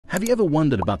Have you ever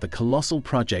wondered about the colossal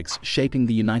projects shaping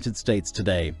the United States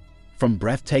today? From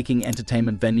breathtaking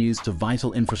entertainment venues to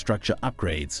vital infrastructure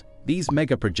upgrades, these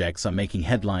megaprojects are making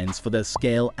headlines for their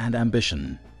scale and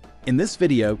ambition. In this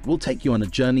video, we'll take you on a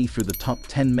journey through the top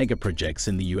 10 megaprojects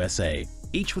in the USA,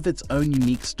 each with its own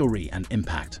unique story and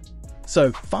impact.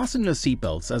 So, fasten your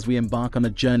seatbelts as we embark on a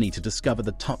journey to discover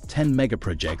the top 10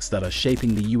 megaprojects that are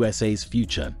shaping the USA's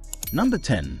future. Number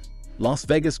 10. Las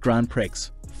Vegas Grand Prix,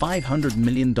 $500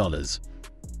 million.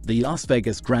 The Las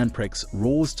Vegas Grand Prix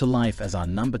roars to life as our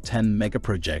number 10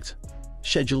 megaproject.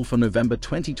 Scheduled for November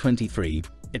 2023,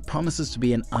 it promises to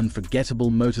be an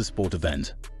unforgettable motorsport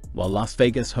event. While Las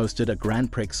Vegas hosted a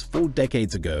Grand Prix 4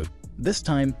 decades ago, this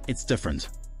time it's different.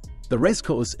 The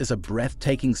racecourse is a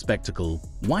breathtaking spectacle,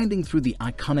 winding through the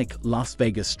iconic Las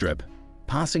Vegas Strip,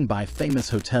 passing by famous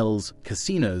hotels,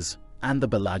 casinos, and the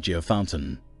Bellagio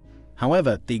Fountain.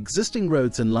 However, the existing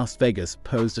roads in Las Vegas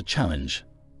posed a challenge.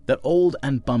 They're old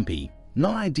and bumpy,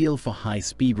 not ideal for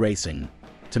high-speed racing.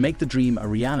 To make the dream a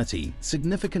reality,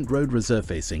 significant road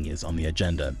resurfacing is on the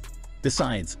agenda.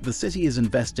 Besides, the city is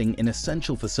investing in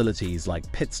essential facilities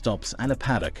like pit stops and a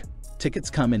paddock. Tickets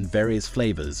come in various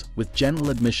flavors, with general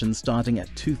admission starting at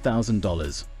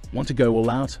 $2,000. Want to go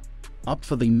all out? Opt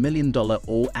for the $1 million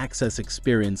all-access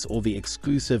experience or the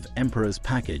exclusive Emperor's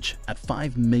Package at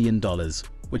 $5 million,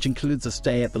 which includes a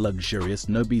stay at the luxurious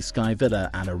Nobi Sky Villa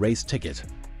and a race ticket.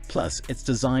 Plus, it's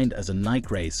designed as a night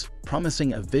race,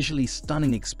 promising a visually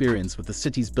stunning experience with the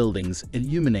city's buildings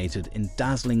illuminated in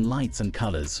dazzling lights and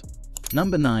colors.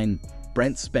 Number 9.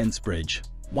 SPENCE Bridge,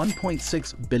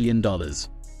 $1.6 billion.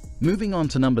 Moving on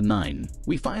to number 9,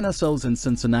 we find ourselves in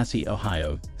Cincinnati,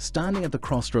 Ohio, standing at the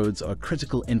crossroads of a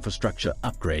critical infrastructure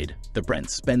upgrade, the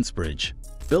SPENCE Bridge.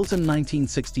 Built in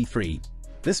 1963,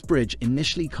 this bridge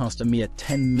initially cost a mere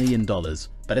 $10 million,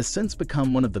 but has since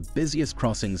become one of the busiest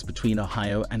crossings between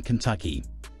Ohio and Kentucky.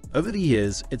 Over the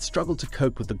years, it struggled to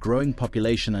cope with the growing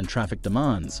population and traffic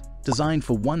demands, designed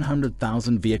for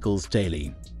 100,000 vehicles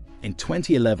daily. In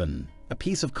 2011, a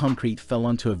piece of concrete fell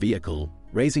onto a vehicle,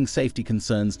 raising safety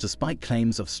concerns despite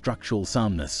claims of structural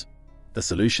soundness. The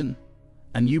solution?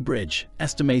 A new bridge,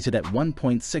 estimated at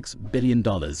 $1.6 billion.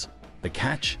 The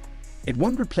catch? It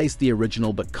won't replace the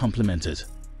original but complement it.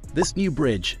 This new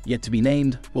bridge, yet to be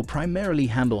named, will primarily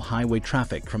handle highway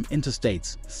traffic from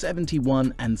interstates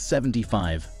 71 and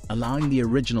 75, allowing the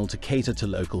original to cater to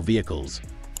local vehicles.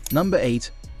 Number 8.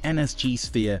 MSG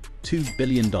Sphere, $2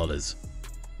 billion.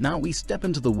 Now we step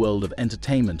into the world of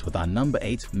entertainment with our number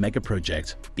 8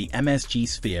 megaproject, the MSG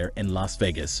Sphere in Las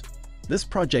Vegas. This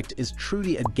project is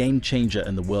truly a game-changer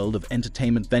in the world of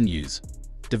entertainment venues.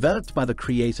 Developed by the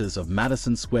creators of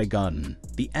Madison Square Garden,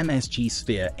 the MSG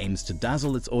Sphere aims to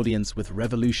dazzle its audience with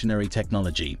revolutionary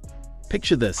technology.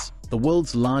 Picture this, the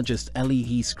world's largest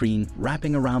LED screen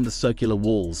wrapping around the circular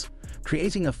walls,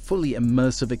 creating a fully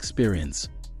immersive experience.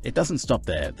 It doesn't stop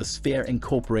there. The Sphere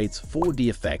incorporates 4D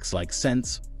effects like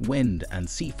sense, wind, and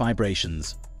seat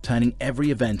vibrations, turning every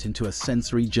event into a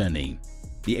sensory journey.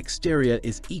 The exterior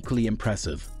is equally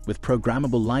impressive, with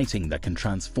programmable lighting that can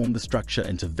transform the structure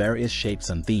into various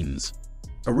shapes and themes.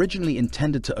 Originally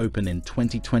intended to open in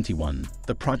 2021,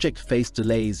 the project faced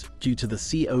delays due to the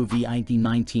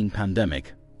COVID-19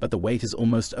 pandemic, but the wait is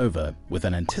almost over, with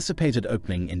an anticipated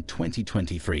opening in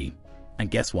 2023. And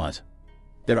guess what?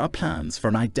 There are plans for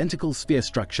an identical Sphere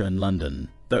structure in London,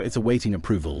 though it's awaiting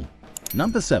approval.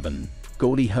 Number 7.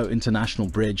 Gordie Howe International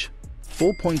Bridge,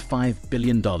 $4.5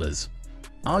 billion.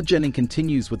 Our journey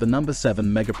continues with the number 7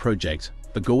 megaproject,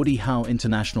 the Gordie Howe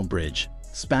International Bridge,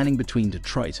 spanning between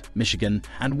Detroit, Michigan,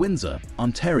 and Windsor,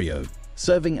 Ontario,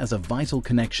 serving as a vital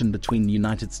connection between the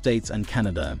United States and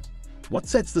Canada. What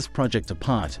sets this project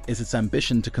apart is its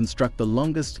ambition to construct the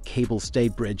longest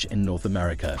cable-stayed bridge in North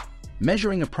America.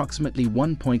 Measuring approximately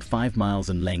 1.5 miles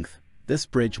in length, this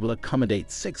bridge will accommodate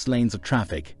 6 lanes of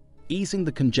traffic, easing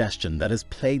the congestion that has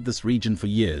plagued this region for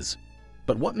years.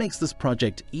 But what makes this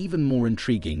project even more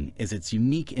intriguing is its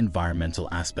unique environmental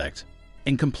aspect.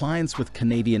 In compliance with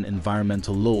Canadian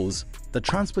environmental laws, the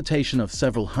transportation of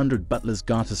several hundred Butler's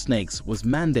garter snakes was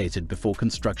mandated before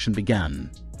construction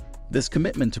began. This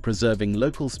commitment to preserving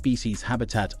local species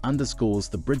habitat underscores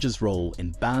the bridge's role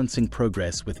in balancing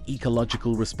progress with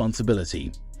ecological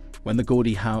responsibility. When the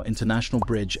Gordie Howe International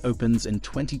Bridge opens in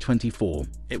 2024,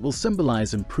 it will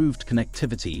symbolize improved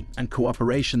connectivity and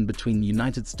cooperation between the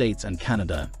United States and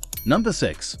Canada. Number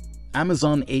 6.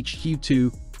 Amazon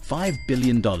HQ2, $5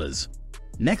 billion.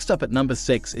 Next up at number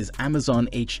 6 is Amazon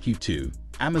HQ2,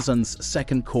 Amazon's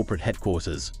second corporate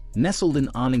headquarters, nestled in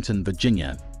Arlington,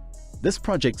 Virginia. This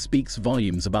project speaks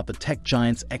volumes about the tech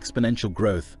giant's exponential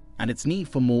growth and its need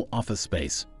for more office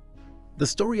space. The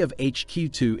story of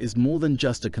HQ2 is more than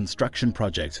just a construction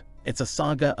project. It's a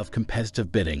saga of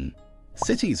competitive bidding.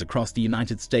 Cities across the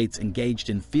United States engaged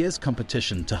in fierce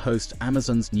competition to host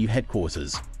Amazon's new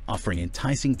headquarters, offering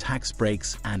enticing tax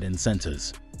breaks and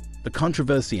incentives. The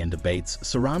controversy and debates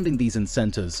surrounding these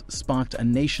incentives sparked a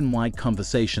nationwide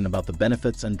conversation about the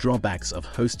benefits and drawbacks of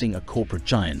hosting a corporate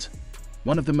giant.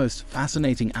 One of the most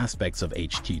fascinating aspects of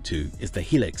HQ2 is the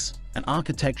helix, an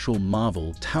architectural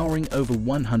marvel towering over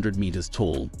 100 meters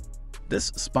tall. This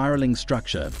spiraling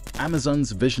structure,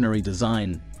 Amazon's visionary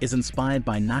design, is inspired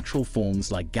by natural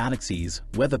forms like galaxies,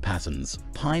 weather patterns,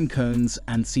 pine cones,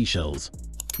 and seashells.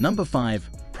 Number 5.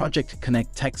 Project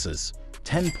Connect Texas,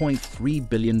 $10.3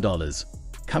 billion.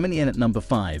 Coming in at number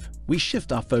 5, we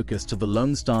shift our focus to the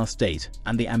Lone Star State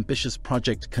and the ambitious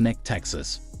Project Connect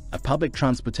Texas, a public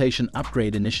transportation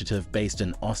upgrade initiative based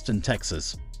in Austin,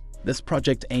 Texas. This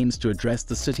project aims to address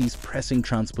the city's pressing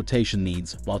transportation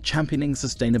needs while championing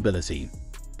sustainability.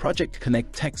 Project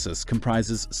Connect Texas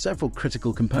comprises several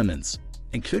critical components,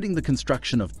 including the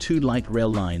construction of 2 light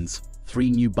rail lines,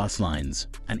 3 new bus lines,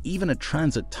 and even a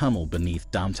transit tunnel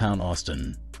beneath downtown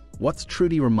Austin. What's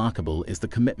truly remarkable is the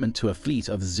commitment to a fleet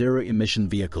of zero-emission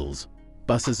vehicles.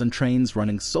 Buses and trains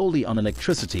running solely on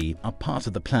electricity are part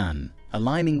of the plan,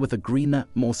 aligning with a greener,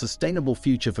 more sustainable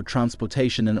future for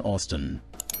transportation in Austin.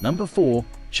 Number 4.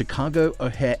 Chicago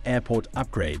O'Hare Airport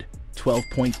Upgrade,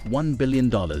 $12.1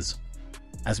 billion.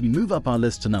 As we move up our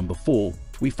list to number 4,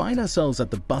 we find ourselves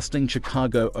at the bustling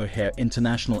Chicago O'Hare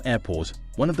International Airport,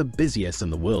 one of the busiest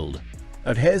in the world.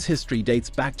 O'Hare's history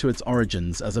dates back to its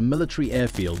origins as a military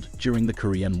airfield during the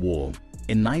Korean War.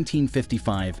 In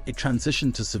 1955, it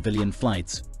transitioned to civilian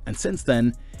flights, and since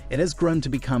then, it has grown to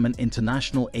become an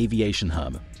international aviation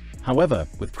hub. However,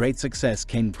 with great success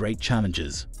came great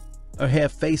challenges. O'Hare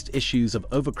faced issues of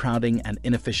overcrowding and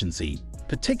inefficiency,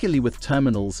 particularly with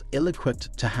terminals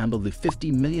ill-equipped to handle the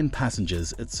 50 million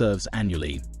passengers it serves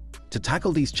annually. To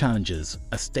tackle these challenges,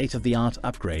 a state-of-the-art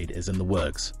upgrade is in the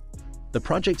works. The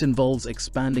project involves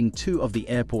expanding 2 of the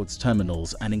airport's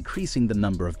terminals and increasing the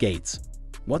number of gates.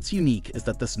 What's unique is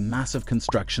that this massive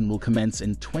construction will commence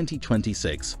in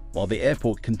 2026, while the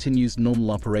airport continues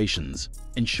normal operations,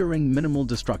 ensuring minimal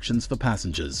disruptions for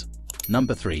passengers.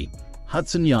 Number 3.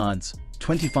 Hudson Yards,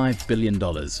 $25 billion.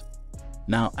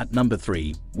 Now, at number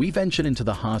 3, we ventured into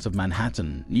the heart of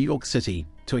Manhattan, New York City,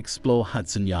 to explore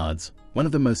Hudson Yards, one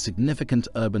of the most significant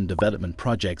urban development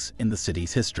projects in the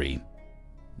city's history.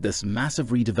 This massive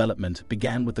redevelopment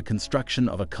began with the construction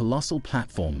of a colossal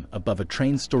platform above a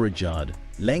train storage yard,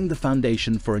 laying the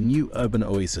foundation for a new urban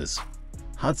oasis.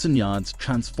 Hudson Yards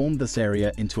transformed this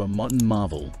area into a modern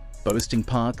marvel, boasting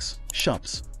parks,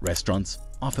 shops, restaurants,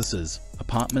 offices,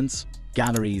 apartments,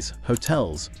 galleries,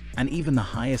 hotels, and even the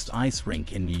highest ice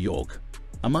rink in New York.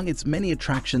 Among its many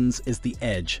attractions is the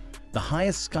Edge, the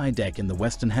highest sky deck in the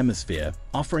Western Hemisphere,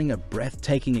 offering a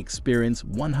breathtaking experience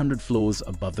 100 floors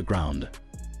above the ground.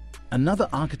 Another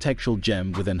architectural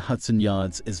gem within Hudson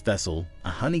Yards is Vessel, a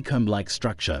honeycomb-like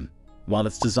structure. While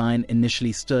its design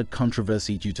initially stirred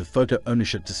controversy due to photo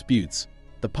ownership disputes,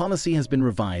 the policy has been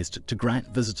revised to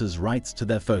grant visitors rights to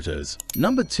their photos.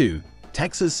 Number 2.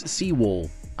 Texas Seawall,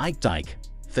 DIKE,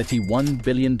 $31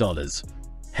 billion.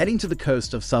 Heading to the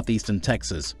coast of southeastern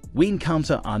Texas, we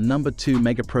encounter our number 2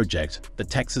 megaproject, the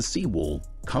Texas Seawall,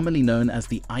 commonly known as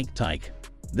the DIKE.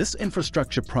 This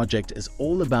infrastructure project is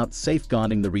all about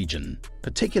safeguarding the region,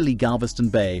 particularly Galveston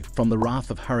Bay, from the wrath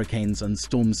of hurricanes and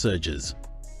storm surges.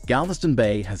 Galveston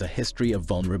Bay has a history of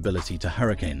vulnerability to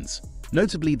hurricanes,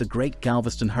 notably the Great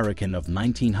Galveston Hurricane of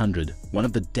 1900, one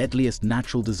of the deadliest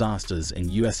natural disasters in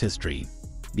U.S. history.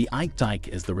 The DIKE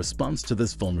is the response to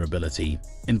this vulnerability,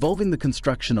 involving the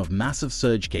construction of massive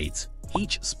surge gates,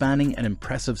 each spanning an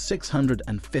impressive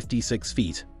 656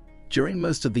 feet. During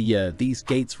most of the year, these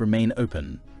gates remain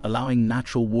open, allowing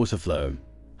natural water flow.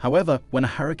 However, when a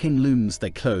hurricane looms, they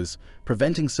close,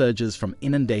 preventing surges from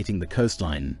inundating the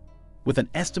coastline. With an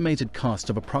estimated cost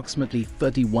of approximately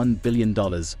 $31 billion,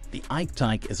 the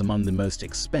DIKE is among the most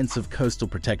expensive coastal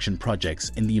protection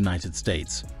projects in the United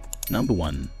States. Number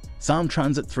 1. Sound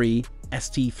Transit 3,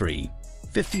 ST3,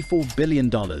 $54 billion.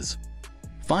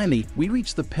 Finally, we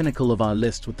reach the pinnacle of our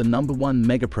list with the number 1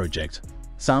 megaproject,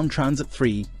 Sound Transit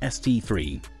 3,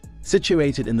 ST3.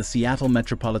 Situated in the Seattle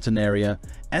metropolitan area,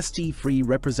 ST3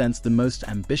 represents the most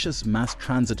ambitious mass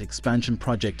transit expansion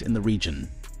project in the region.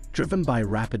 Driven by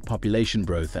rapid population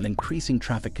growth and increasing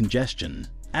traffic congestion,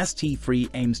 ST3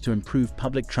 aims to improve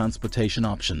public transportation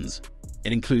options.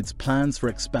 It includes plans for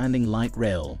expanding light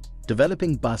rail,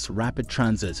 developing bus rapid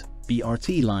transit,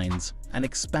 BRT lines, and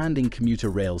expanding commuter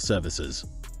rail services.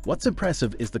 What's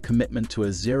impressive is the commitment to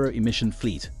a zero-emission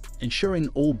fleet, ensuring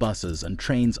all buses and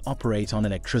trains operate on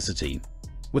electricity.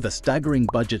 With a staggering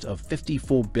budget of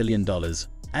 $54 billion,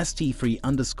 ST3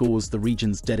 underscores the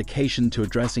region's dedication to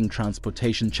addressing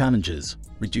transportation challenges,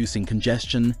 reducing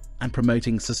congestion, and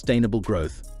promoting sustainable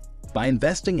growth. By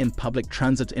investing in public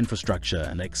transit infrastructure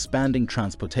and expanding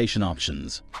transportation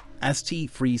options,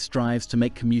 ST3 strives to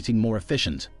make commuting more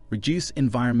efficient, reduce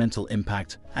environmental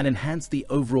impact, and enhance the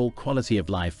overall quality of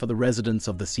life for the residents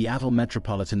of the Seattle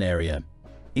metropolitan area.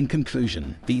 In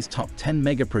conclusion, these top 10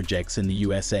 megaprojects in the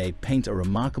USA paint a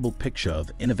remarkable picture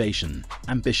of innovation,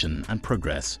 ambition, and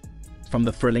progress. From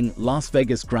the thrilling Las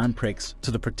Vegas Grand Prix to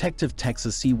the protective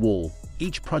Texas Sea Wall,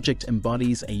 each project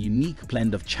embodies a unique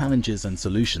blend of challenges and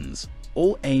solutions,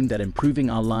 all aimed at improving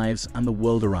our lives and the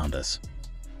world around us.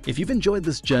 If you've enjoyed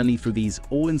this journey through these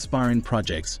awe-inspiring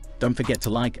projects, don't forget to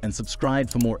like and subscribe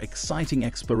for more exciting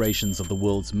explorations of the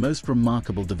world's most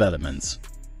remarkable developments.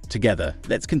 Together,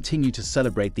 let's continue to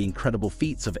celebrate the incredible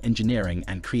feats of engineering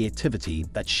and creativity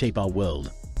that shape our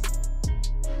world.